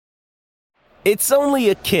It's only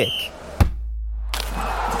a kick,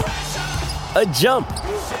 a jump,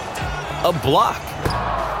 a block.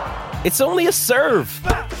 It's only a serve.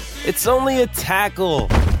 It's only a tackle,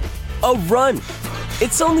 a run.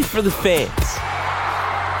 It's only for the fans.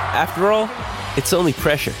 After all, it's only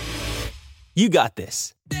pressure. You got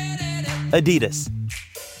this. Adidas.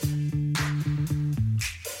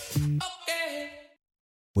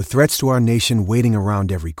 With threats to our nation waiting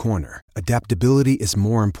around every corner, adaptability is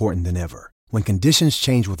more important than ever. When conditions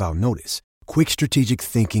change without notice, quick strategic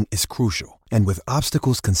thinking is crucial. And with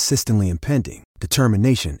obstacles consistently impending,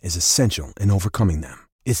 determination is essential in overcoming them.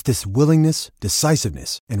 It's this willingness,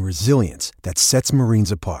 decisiveness, and resilience that sets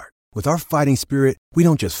Marines apart. With our fighting spirit, we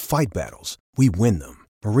don't just fight battles, we win them.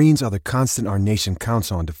 Marines are the constant our nation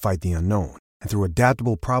counts on to fight the unknown. And through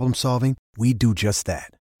adaptable problem solving, we do just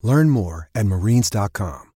that. Learn more at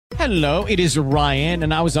marines.com. Hello, it is Ryan,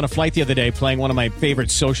 and I was on a flight the other day playing one of my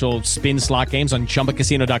favorite social spin slot games on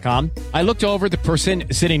ChumbaCasino.com. I looked over at the person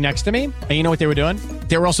sitting next to me, and you know what they were doing?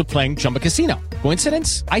 They were also playing Chumba Casino.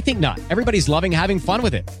 Coincidence? I think not. Everybody's loving having fun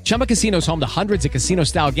with it. Chumba Casino is home to hundreds of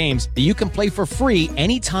casino-style games that you can play for free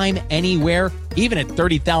anytime, anywhere, even at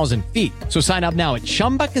 30,000 feet. So sign up now at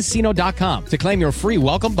ChumbaCasino.com to claim your free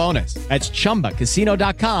welcome bonus. That's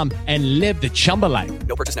ChumbaCasino.com and live the Chumba life.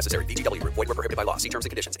 No purchase necessary. VGW. Void where prohibited by law. See terms and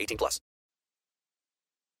conditions. 18 plus.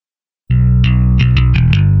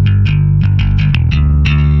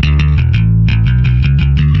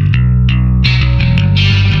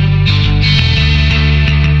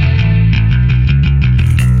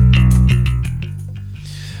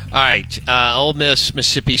 All right, Ole Miss,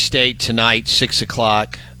 Mississippi State tonight, 6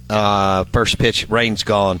 o'clock. First pitch, rain's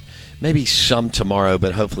gone. Maybe some tomorrow,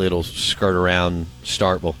 but hopefully it'll skirt around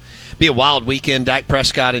Starkville. Be a wild weekend. Dak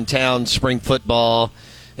Prescott in town, spring football,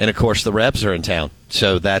 and, of course, the Rebs are in town.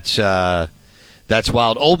 So that's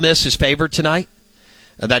wild. Ole Miss is favored tonight.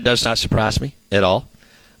 That does not surprise me at all.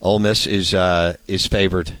 Ole Miss is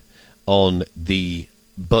favored on the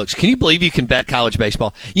books. Can you believe you can bet college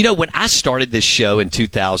baseball? You know, when I started this show in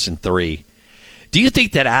 2003, do you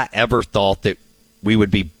think that I ever thought that we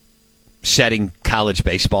would be setting college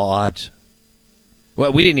baseball odds?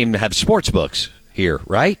 Well, we didn't even have sports books here,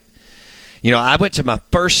 right? You know, I went to my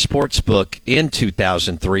first sports book in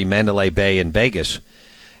 2003, Mandalay Bay in Vegas.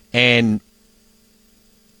 And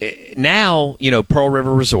now, you know, Pearl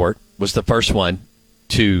River Resort was the first one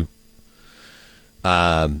to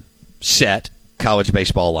set college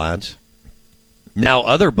baseball lines. Now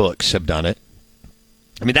other books have done it.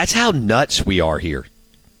 I mean, that's how nuts we are here.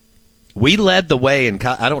 We led the way in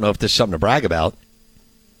I don't know if this is something to brag about,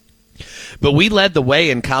 but we led the way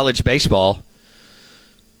in college baseball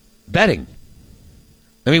betting.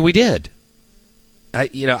 I mean, we did. I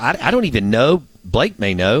don't even know. Blake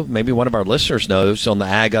may know. Maybe one of our listeners knows on the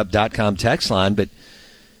agup.com text line, but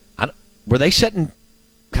were they setting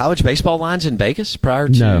college baseball lines in Vegas prior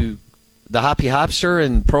to the Hoppy Hopster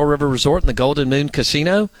and Pearl River Resort and the Golden Moon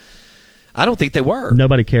Casino? I don't think they were.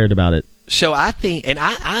 Nobody cared about it. So I think, and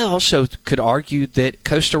I also could argue that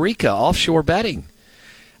Costa Rica, offshore betting,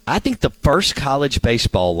 I think the first college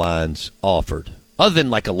baseball lines offered, other than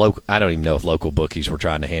like a local, I don't even know if local bookies were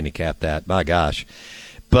trying to handicap that, my gosh.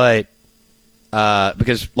 But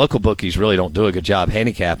because local bookies really don't do a good job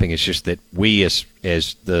handicapping, it's just that we as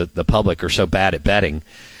the public are so bad at betting,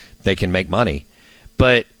 they can make money.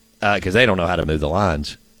 But because they don't know how to move the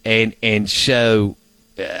lines, and so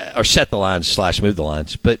or set the lines / move the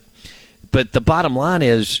lines. But the bottom line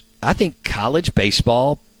is, I think college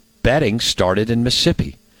baseball betting started in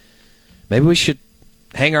Mississippi. Maybe we should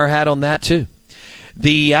hang our hat on that too.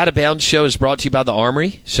 The Out of Bounds show is brought to you by the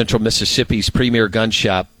Armory, Central Mississippi's premier gun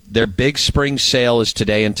shop. Their big spring sale is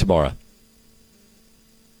today and tomorrow.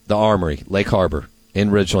 The Armory, Lake Harbor,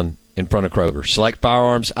 in Ridgeland, in front of Kroger. Select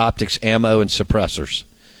firearms, optics, ammo, and suppressors.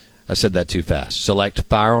 I said that too fast. Select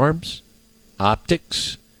firearms,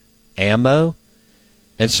 optics, ammo,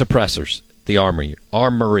 and suppressors. The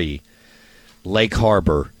Armory, Lake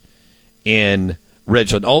Harbor, in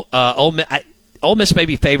Ridgeland. Ole Miss may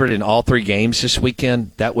be favored in all three games this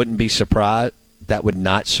weekend. That would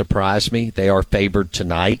not surprise me. They are favored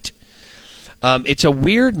tonight. It's a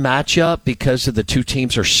weird matchup because of the two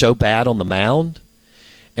teams are so bad on the mound,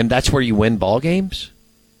 and that's where you win ball games.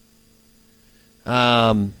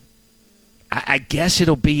 I guess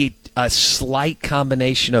it'll be a slight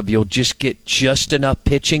combination of you'll just get just enough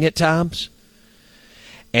pitching at times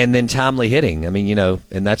and then timely hitting. I mean, you know,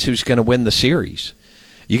 and that's who's going to win the series.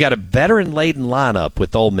 You got a veteran-laden lineup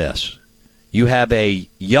with Ole Miss. You have a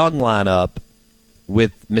young lineup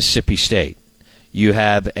with Mississippi State. You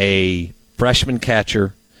have a freshman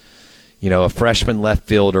catcher, you know, a freshman left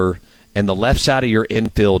fielder, and the left side of your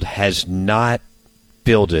infield has not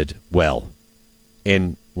fielded well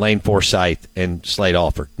in Lane Forsythe and Slade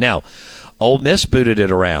Alford. Now, Ole Miss booted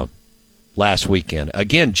it around last weekend.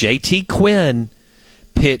 Again, J.T. Quinn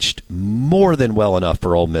pitched more than well enough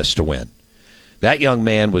for Ole Miss to win. That young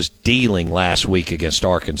man was dealing last week against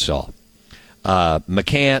Arkansas.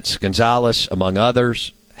 McCants, Gonzalez, among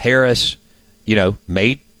others, Harris,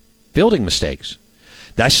 made fielding mistakes.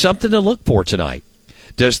 That's something to look for tonight.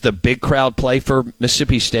 Does the big crowd play for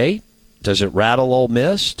Mississippi State? Does it rattle Ole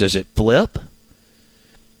Miss? Does it flip?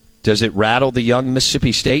 Does it rattle the young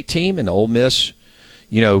Mississippi State team and Ole Miss,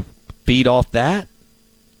 feed off that?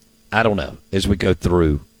 I don't know as we go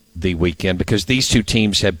through the weekend because these two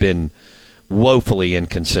teams have been woefully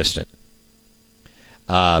inconsistent.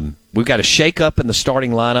 We've got a shake-up in the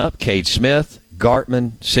starting lineup. Cade Smith,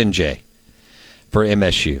 Gartman, Sinjay for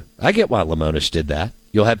MSU. I get why Lamonis did that.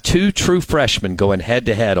 You'll have two true freshmen going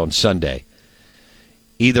head-to-head on Sunday,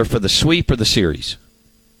 either for the sweep or the series.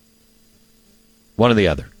 One or the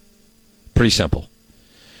other. Pretty simple.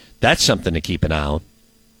 That's something to keep an eye on.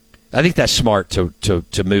 I think that's smart to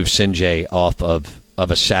move Sinjay off of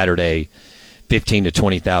a Saturday, 15 to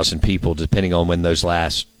 20,000 people, depending on when those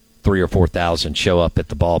last 3,000 or 4,000 show up at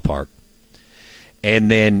the ballpark.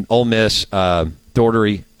 And then Ole Miss,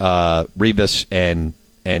 Daugherty, Rivas, and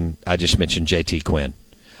I just mentioned J.T. Quinn.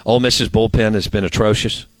 Ole Miss's bullpen has been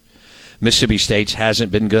atrocious. Mississippi State's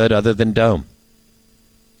hasn't been good other than Dome.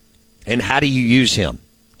 And how do you use him?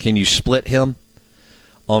 Can you split him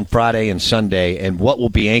on Friday and Sunday? And what will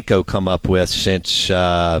Bianco come up with since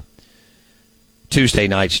Tuesday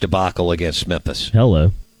night's debacle against Memphis?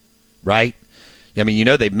 Hello. Right? I mean,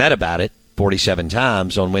 they've met about it 47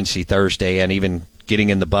 times on Wednesday, Thursday, and even getting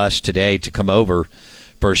in the bus today to come over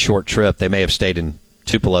for a short trip. They may have stayed in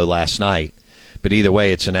Tupelo last night. But either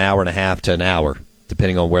way, it's an hour and a half to an hour,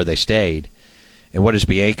 depending on where they stayed. And what is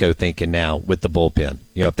Bianco thinking now with the bullpen?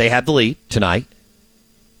 If they have the lead tonight,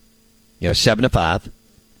 7-5,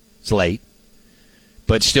 it's late,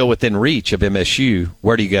 but still within reach of MSU,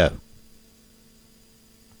 where do you go?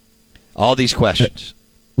 All these questions.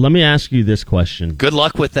 Let me ask you this question. Good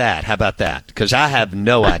luck with that. How about that? Because I have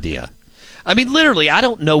no idea. I mean, literally, I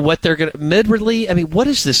don't know what they're going to... Mid-Ridley, what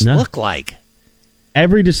does this look like?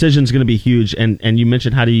 Every decision is going to be huge, and you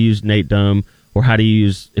mentioned how do you use Nate Dome, or how do you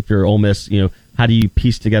use, if you're Ole Miss, how do you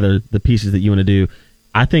piece together the pieces that you want to do?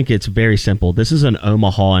 I think it's very simple. This is an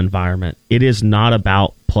Omaha environment. It is not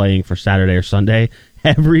about playing for Saturday or Sunday.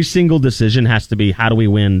 Every single decision has to be, how do we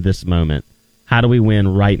win this moment? How do we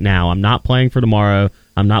win right now? I'm not playing for tomorrow.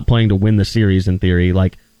 I'm not playing to win the series in theory.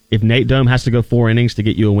 Like, if Nate Dome has to go 4 innings to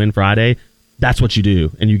get you a win Friday, that's what you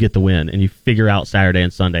do, and you get the win, and you figure out Saturday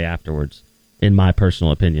and Sunday afterwards, in my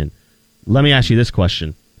personal opinion. Let me ask you this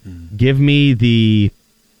question. Give me the...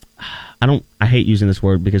 I hate using this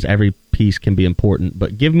word because every piece can be important,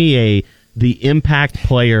 but give me the impact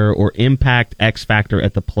player or impact X factor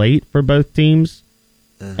at the plate for both teams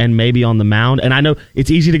and maybe on the mound. And I know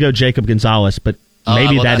it's easy to go Jacob Gonzalez, but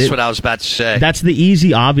maybe that's what I was about to say. That's the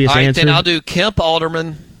easy, obvious answer. Then I'll do Kemp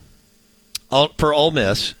Alderman for Ole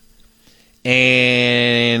Miss,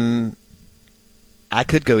 and I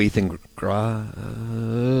could go Ethan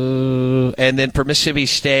and then for Mississippi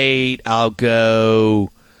State, I'll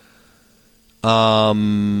go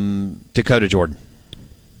Dakota Jordan.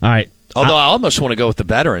 All right. Although I almost want to go with the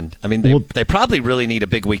veteran. I mean, they probably really need a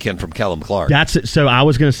big weekend from Kellum Clark. That's it. So I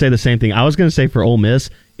was going to say the same thing. I was going to say for Ole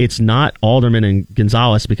Miss, it's not Alderman and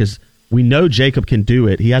Gonzalez because we know Jacob can do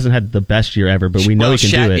it. He hasn't had the best year ever, but we know he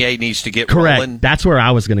can do it. Chatagnier needs to get correct. Rolling. That's where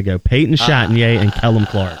I was going to go. Peyton Chatagnier and Kellum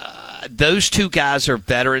Clark. Those two guys are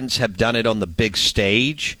veterans, have done it on the big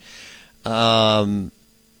stage.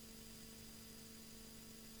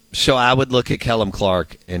 So I would look at Kellum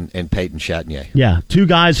Clark and Peyton Chatagnier. Yeah, two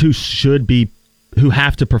guys who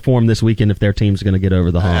have to perform this weekend if their team's going to get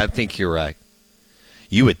over the hump. I think you're right.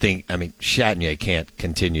 You would think, Chatagnier can't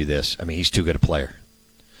continue this. He's too good a player.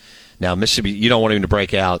 Now, Mississippi, you don't want him to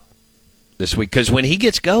break out this week because when he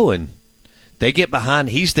gets going, they get behind.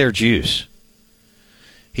 He's their juice.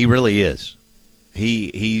 He really is.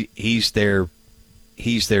 He's their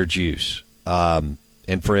juice. And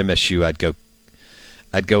for MSU,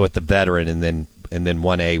 I'd go with the veteran, and then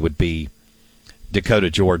 1A would be Dakota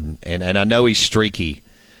Jordan. And I know he's streaky,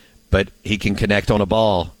 but he can connect on a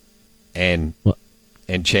ball and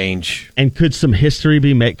change. And could some history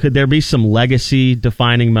be made? Could there be some legacy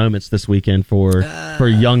defining moments this weekend for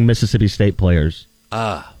young Mississippi State players?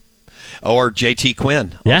 Or J.T.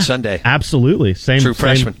 Quinn on Sunday. Absolutely. True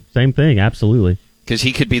freshman. Same thing, absolutely. because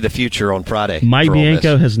he could be the future on Friday. Mike for Ole Miss.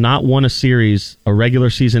 Bianco has not won a regular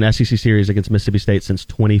season SEC series against Mississippi State since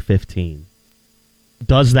 2015.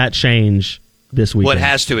 Does that change this weekend? Well, it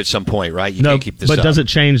has to at some point, right? You no, can't keep this but up. does it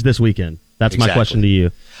change this weekend? That's my question to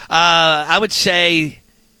you. I would say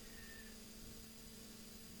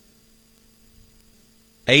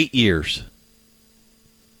 8 years.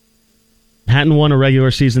 Hadn't won a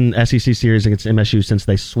regular season SEC series against MSU since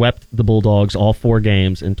they swept the Bulldogs all 4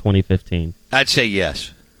 games in 2015. I'd say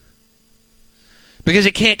yes. Because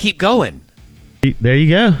it can't keep going. There you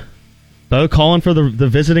go. Bo calling for the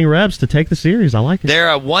visiting Rebs to take the series. I like it.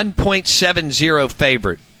 They're a 1.70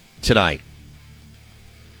 favorite tonight.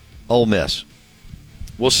 Ole Miss.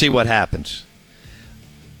 We'll see what happens.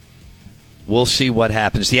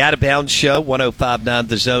 The Out of Bounds Show, 105.9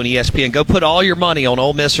 The Zone, ESPN. Go put all your money on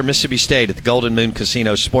Ole Miss or Mississippi State at the Golden Moon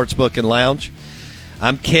Casino Sportsbook and Lounge.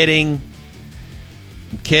 I'm kidding.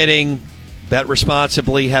 Bet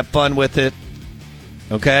responsibly. Have fun with it.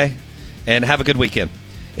 Okay? And have a good weekend.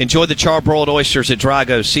 Enjoy the charbroiled oysters at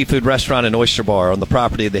Drago's Seafood Restaurant and Oyster Bar on the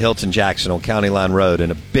property of the Hilton Jackson on County Line Road, and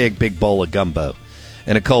a big, big bowl of gumbo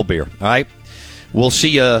and a cold beer. All right? We'll see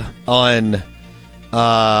you on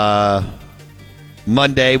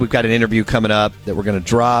Monday. We've got an interview coming up that we're going to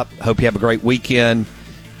drop. Hope you have a great weekend.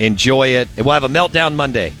 Enjoy it. And we'll have a Meltdown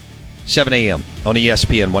Monday, 7 a.m. on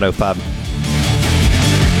ESPN 105.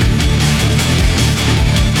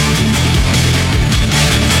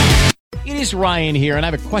 It is Ryan here, and I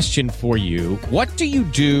have a question for you. What do you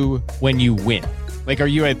do when you win? Like, are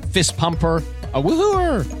you a fist pumper, a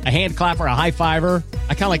woohooer, a hand clapper, a high fiver?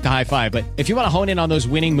 I kind of like the high five, but if you want to hone in on those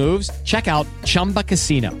winning moves, check out Chumba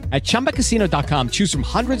Casino. At ChumbaCasino.com, choose from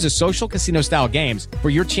hundreds of social casino-style games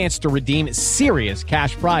for your chance to redeem serious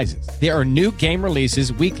cash prizes. There are new game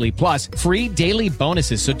releases weekly, plus free daily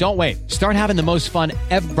bonuses, so don't wait. Start having the most fun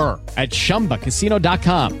ever at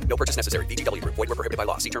ChumbaCasino.com. No purchase necessary. VGW. Void where prohibited by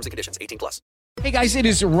law. See terms and conditions. 18+. Hey guys, it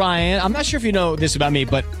is Ryan. I'm not sure if you know this about me,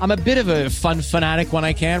 but I'm a bit of a fun fanatic when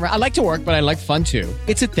I can. I like to work, but I like fun too.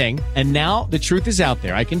 It's a thing. And now the truth is out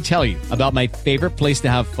there. I can tell you about my favorite place to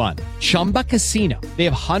have fun. Chumba Casino. They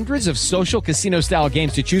have hundreds of social casino style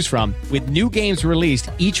games to choose from with new games released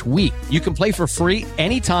each week. You can play for free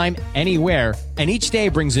anytime, anywhere. And each day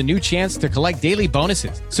brings a new chance to collect daily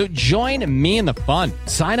bonuses. So join me in the fun.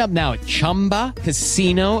 Sign up now at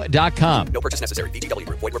ChumbaCasino.com. No purchase necessary. VGW.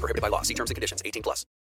 Void where prohibited by law. See terms and conditions. 18+.